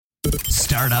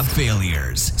Startup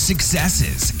failures,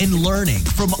 successes, and learning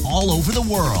from all over the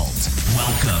world.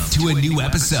 Welcome to a new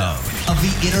episode of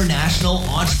the International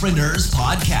Entrepreneurs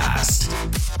Podcast.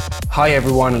 Hi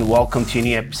everyone, and welcome to a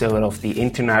new episode of the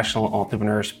International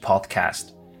Entrepreneurs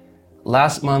Podcast.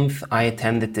 Last month, I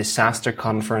attended the SaaStr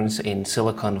conference in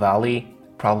Silicon Valley,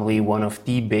 probably one of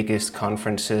the biggest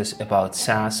conferences about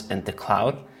SaaS and the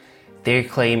cloud. Their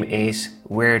claim is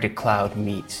where the cloud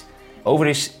meets. Over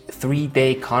this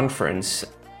 3-day conference,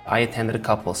 I attended a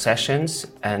couple sessions,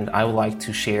 and I would like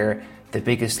to share the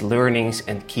biggest learnings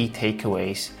and key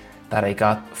takeaways that I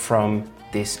got from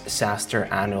this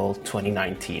SaaStr Annual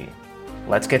 2019.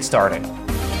 Let's get started.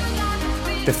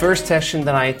 The first session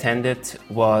that I attended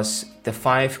was the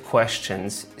 5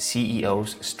 questions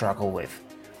CEOs struggle with.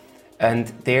 And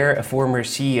there, a former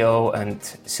CEO and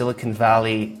Silicon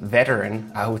Valley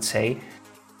veteran, I would say,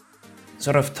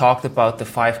 sort of talked about the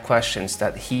 5 questions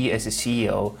that he as a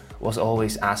CEO was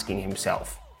always asking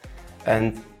himself.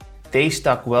 And they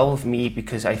stuck well with me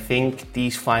because I think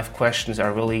these 5 questions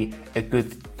are really a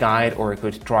good guide or a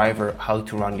good driver how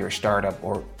to run your startup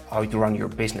or how to run your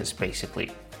business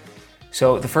basically.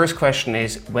 So the first question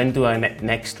is, when do I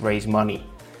next raise money?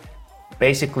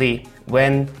 Basically,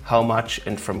 when, how much,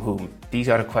 and from whom? These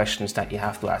are the questions that you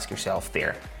have to ask yourself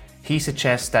there. He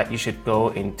suggests that you should go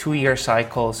in 2-year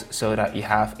cycles so that you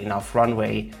have enough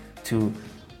runway to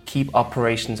keep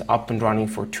operations up and running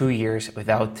for 2 years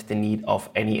without the need of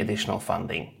any additional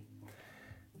funding.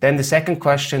 Then the second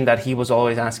question that he was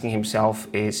always asking himself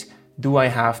is, do I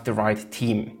have the right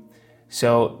team?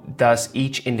 So does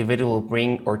each individual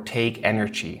bring or take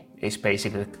energy is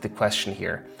basically the question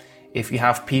here. If you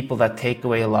have people that take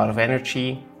away a lot of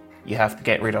energy, you have to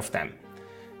get rid of them.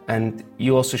 And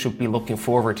you also should be looking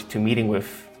forward to meeting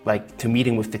with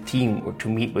the team or to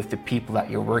meet with the people that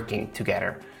you're working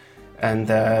together. And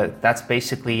that's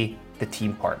basically the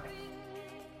team part.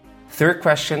 Third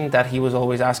question that he was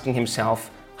always asking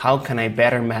himself, how can I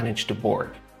better manage the board?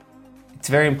 It's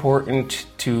very important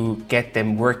to get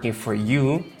them working for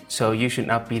you. So you should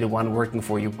not be the one working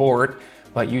for your board,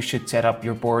 but you should set up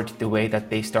your board the way that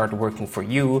they start working for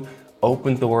you,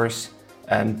 open doors,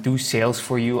 and do sales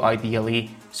for you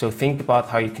ideally. So think about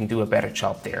how you can do a better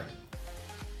job there.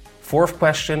 Fourth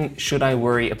question, should I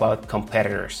worry about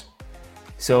competitors?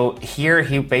 So here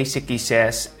he basically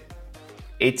says,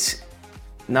 it's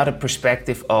not a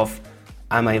perspective of,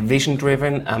 am I vision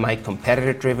driven, am I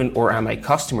competitor driven, or am I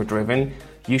customer driven?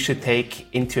 You should take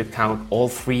into account all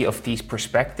 3 of these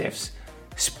perspectives.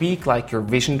 Speak like you're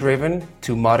vision driven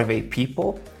to motivate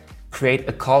people. Create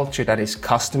a culture that is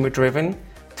customer driven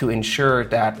to ensure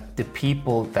that the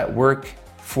people that work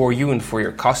for you and for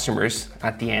your customers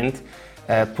at the end,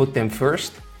 put them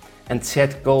first, and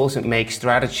set goals and make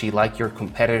strategy like you're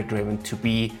competitor driven to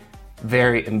be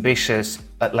very ambitious,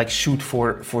 like shoot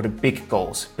for the big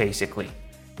goals basically.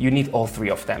 You need all 3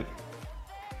 of them.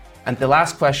 And the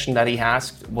last question that he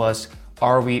asked was,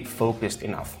 are we focused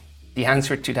enough? The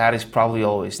answer to that is probably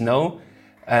always no.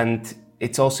 And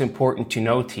it's also important to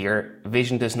note here,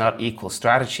 vision does not equal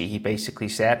strategy, he basically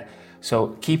said.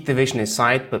 So keep the vision in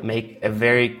sight, but make a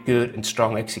very good and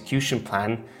strong execution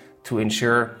plan to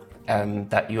ensure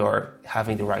that you're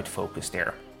having the right focus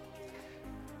there.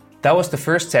 That was the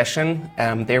first session.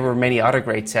 There were many other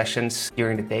great sessions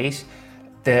during the days.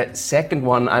 The second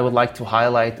one I would like to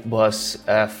highlight was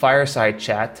a fireside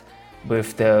chat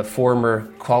with the former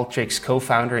Qualtrics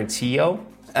co-founder and CEO.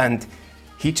 And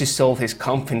he just sold his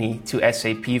company to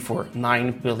SAP for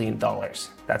 $9 billion.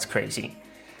 That's crazy.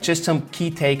 Just some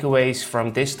key takeaways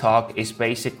from this talk is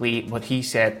basically what he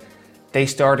said. They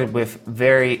started with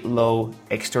very low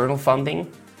external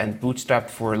funding and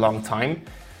bootstrapped for a long time.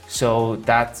 So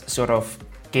that sort of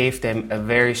gave them a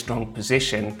very strong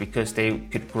position because they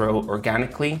could grow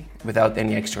organically without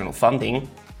any external funding.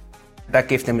 That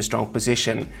gave them a strong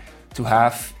position to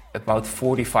have about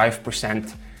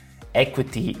 45%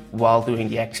 equity while doing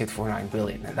the exit for $9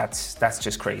 billion. And that's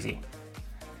just crazy.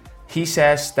 He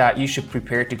says that you should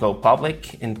prepare to go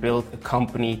public and build a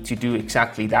company to do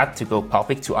exactly that, to go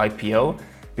public, to IPO,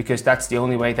 because that's the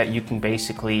only way that you can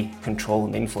basically control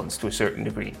and influence to a certain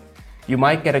degree. You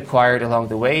might get acquired along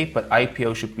the way, but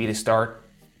IPO should be the start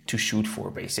to shoot for,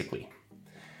 basically.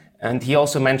 And he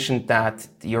also mentioned that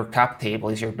your cap table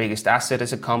is your biggest asset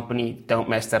as a company. Don't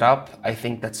mess that up. I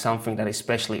think that's something that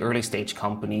especially early stage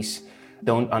companies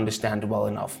don't understand well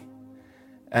enough.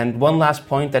 And one last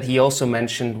point that he also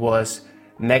mentioned was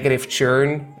negative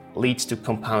churn leads to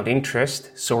compound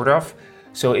interest, sort of.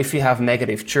 So if you have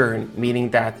negative churn,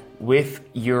 meaning that with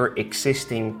your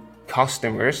existing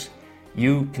customers,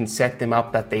 you can set them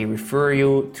up that they refer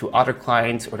you to other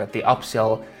clients or that they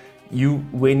upsell you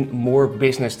win more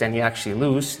business than you actually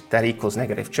lose, that equals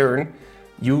negative churn.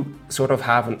 You sort of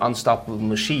have an unstoppable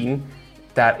machine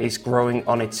that is growing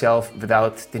on itself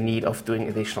without the need of doing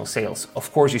additional sales.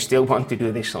 Of course, you still want to do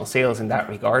additional sales in that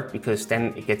regard, because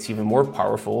then it gets even more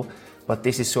powerful, but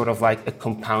this is sort of like a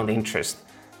compound interest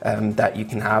that you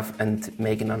can have and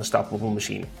make an unstoppable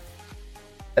machine.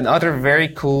 Another very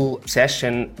cool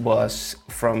session was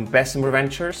from Bessemer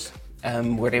Ventures,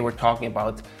 where they were talking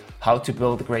about how to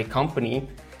build a great company,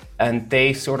 and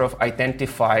they sort of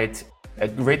identified a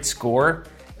grid score,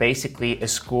 basically a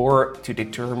score to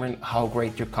determine how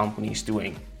great your company is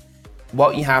doing.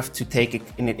 What you have to take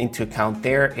into account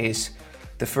there is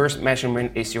the first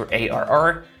measurement is your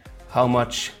ARR, how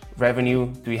much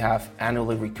revenue do you have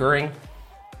annually recurring,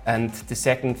 and the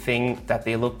second thing that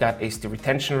they looked at is the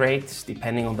retention rates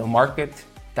depending on the market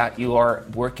that you are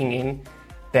working in.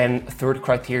 Then third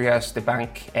criteria is the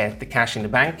cash in the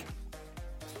bank,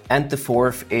 and the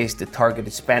fourth is the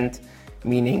targeted spend,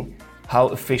 meaning how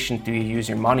efficient do you use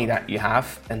your money that you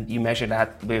have, and you measure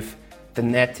that with the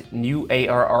net new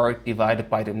ARR divided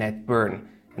by the net burn,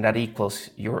 and that equals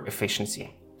your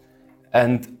efficiency.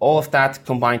 And all of that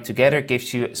combined together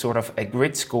gives you sort of a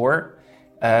grid score,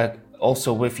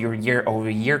 also with your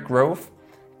year-over-year growth.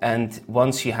 And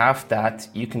once you have that,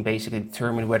 you can basically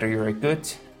determine whether you're a good,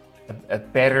 a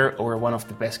better, or one of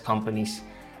the best companies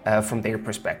from their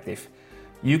perspective.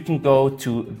 You can go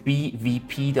to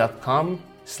bvp.com/state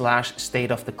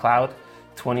of the cloud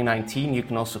 2019. You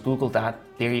can also Google that.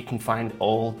 There you can find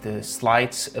all the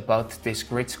slides about this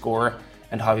grid score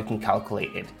and how you can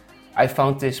calculate it. I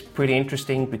found this pretty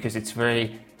interesting because it's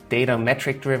very data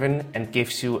metric driven and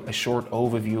gives you a short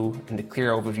overview and a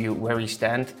clear overview where you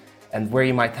stand and where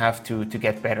you might have to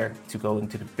get better to go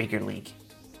into the bigger league.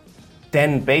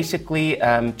 Then basically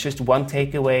just one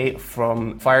takeaway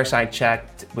from Fireside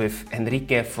Chat with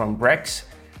Henrique from Brex.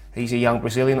 He's a young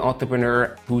Brazilian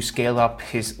entrepreneur who scaled up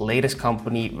his latest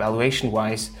company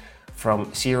valuation-wise from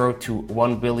 $0 to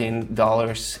 $1 billion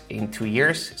in 2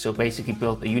 years. So basically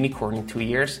built a unicorn in 2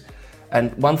 years.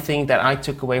 And one thing that I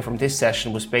took away from this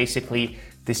session was basically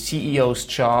the CEO's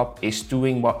job is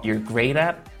doing what you're great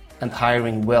at and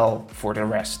hiring well for the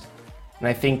rest. And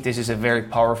I think this is a very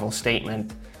powerful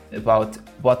statement about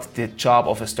what the job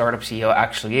of a startup CEO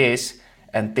actually is.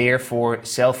 And therefore,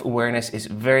 self-awareness is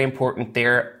very important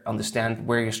there. Understand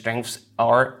where your strengths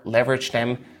are, leverage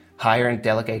them, hire and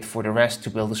delegate for the rest to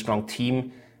build a strong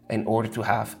team in order to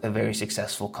have a very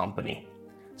successful company.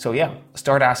 So yeah,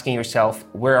 start asking yourself,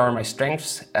 where are my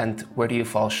strengths and where do you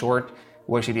fall short?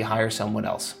 Where should you hire someone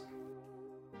else?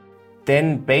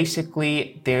 Then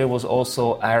basically there was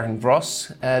also Aaron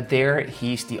Ross there.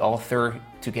 He's the author,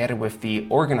 together with the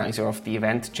organizer of the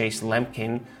event, Jason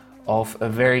Lemkin, of a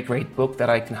very great book that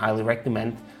I can highly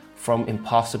recommend, From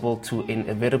Impossible to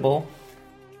Inevitable.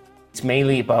 It's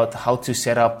mainly about how to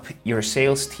set up your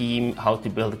sales team, how to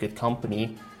build a good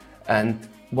company. And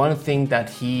one thing that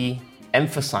he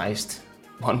emphasized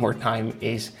one more time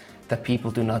is that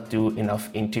people do not do enough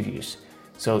interviews.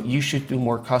 So you should do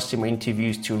more customer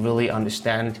interviews to really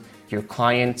understand your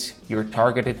clients, your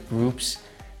targeted groups,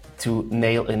 to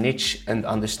nail a niche and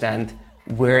understand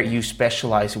where you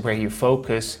specialize, where you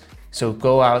focus. So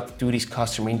go out, do these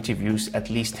customer interviews, at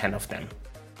least 10 of them.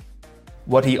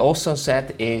 What he also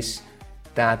said is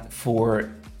that for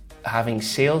having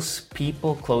sales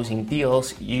people closing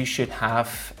deals, you should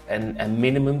have a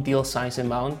minimum deal size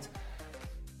amount.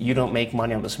 You don't make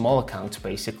money on the small accounts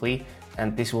basically,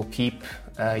 and this will keep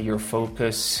your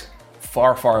focus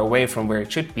far, far away from where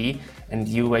it should be, and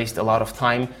you waste a lot of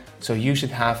time. So you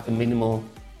should have a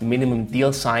minimum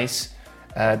deal size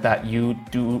that you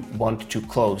do want to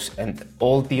close, and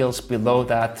all deals below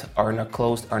that are not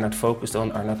closed, are not focused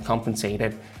on, are not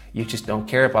compensated. You just don't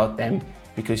care about them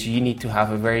because you need to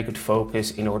have a very good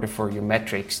focus in order for your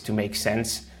metrics to make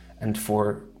sense and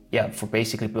for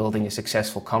basically building a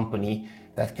successful company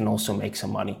that can also make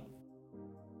some money.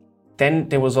 Then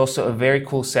there was also a very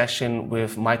cool session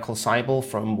with Michael Seibel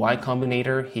from Y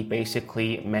Combinator. He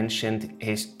basically mentioned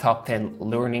his top 10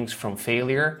 learnings from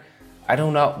failure. I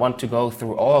do not want to go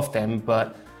through all of them,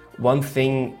 but one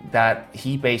thing that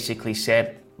he basically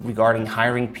said regarding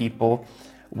hiring people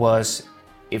was,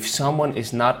 if someone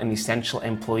is not an essential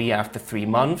employee after 3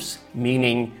 months,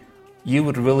 meaning you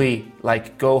would really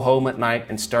go home at night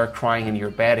and start crying in your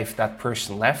bed if that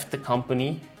person left the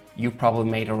company, you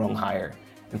probably made a wrong hire.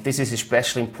 And this is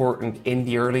especially important in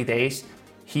the early days.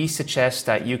 He suggests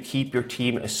that you keep your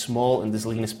team as small and as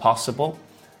lean as possible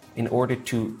in order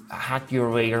to hack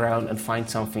your way around and find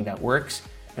something that works.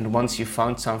 And once you've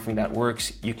found something that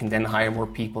works, you can then hire more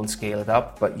people and scale it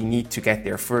up. But you need to get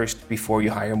there first before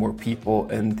you hire more people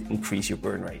and increase your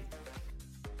burn rate.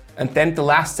 And then the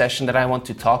last session that I want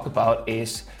to talk about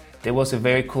is there was a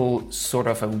very cool sort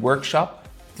of a workshop.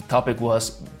 The topic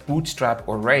was bootstrap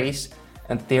or raise.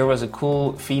 And there was a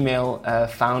cool female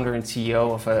founder and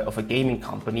CEO of a gaming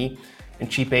company.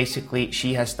 And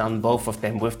she has done both of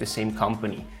them with the same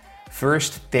company.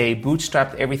 First, they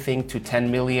bootstrapped everything to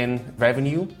 10 million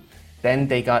revenue. Then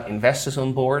they got investors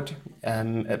on board.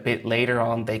 A bit later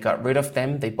on, they got rid of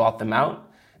them. They bought them out.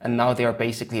 And now they are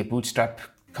basically a bootstrap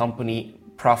company,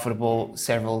 profitable,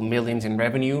 several millions in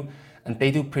revenue, and they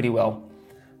do pretty well.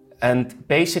 And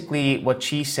basically what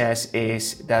she says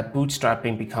is that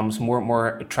bootstrapping becomes more and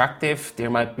more attractive.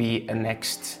 There might be a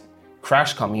next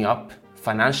crash coming up,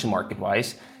 financial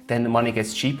market-wise. Then the money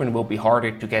gets cheaper and it will be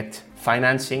harder to get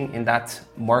financing in that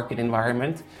market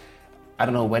environment. I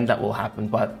don't know when that will happen,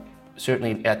 but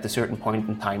certainly at a certain point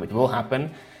in time it will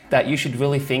happen. That you should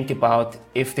really think about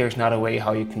if there's not a way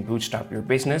how you can bootstrap your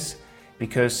business,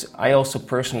 because I also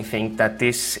personally think that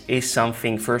this is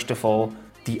something, first of all,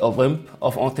 the Olymp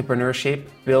of entrepreneurship,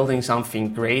 building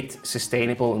something great,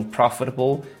 sustainable and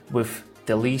profitable with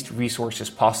the least resources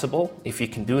possible. If you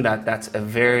can do that, that's a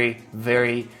very,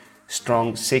 very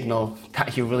strong signal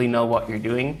that you really know what you're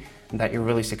doing and that you're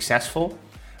really successful.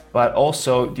 But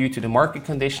also due to the market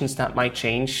conditions that might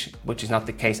change, which is not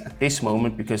the case at this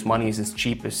moment because money is as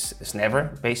cheap as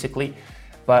never, basically.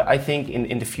 But I think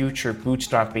in the future,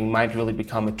 bootstrapping might really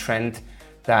become a trend,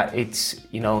 that it's,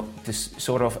 this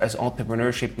sort of as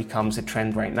entrepreneurship becomes a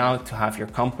trend right now to have your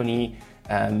company,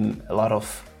 a lot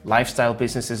of lifestyle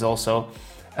businesses also,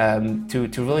 to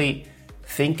really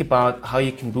think about how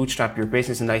you can bootstrap your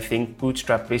business. And I think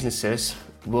bootstrap businesses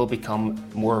will become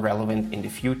more relevant in the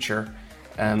future.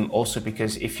 Also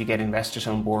because if you get investors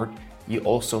on board, you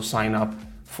also sign up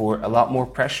for a lot more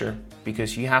pressure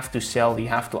because you have to sell, you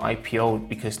have to IPO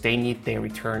because they need their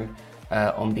return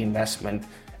on the investment.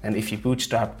 And if you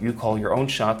bootstrap, you call your own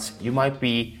shots. You might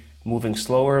be moving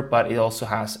slower, but it also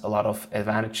has a lot of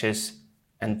advantages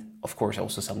and of course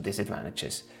also some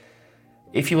disadvantages.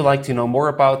 If you would like to know more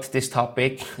about this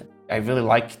topic, I really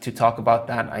like to talk about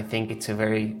that. I think it's a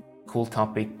very cool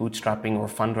topic, bootstrapping or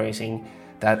fundraising,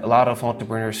 that a lot of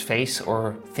entrepreneurs face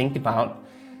or think about.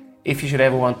 If you should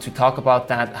ever want to talk about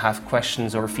that, have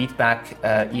questions or feedback,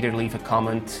 either leave a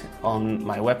comment on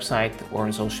my website or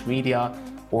on social media,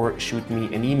 or shoot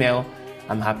me an email.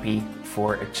 I'm happy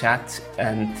for a chat.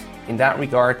 And in that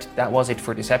regard, that was it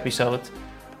for this episode.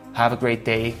 Have a great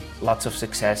day, lots of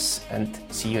success, and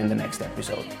see you in the next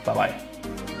episode.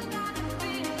 Bye-bye.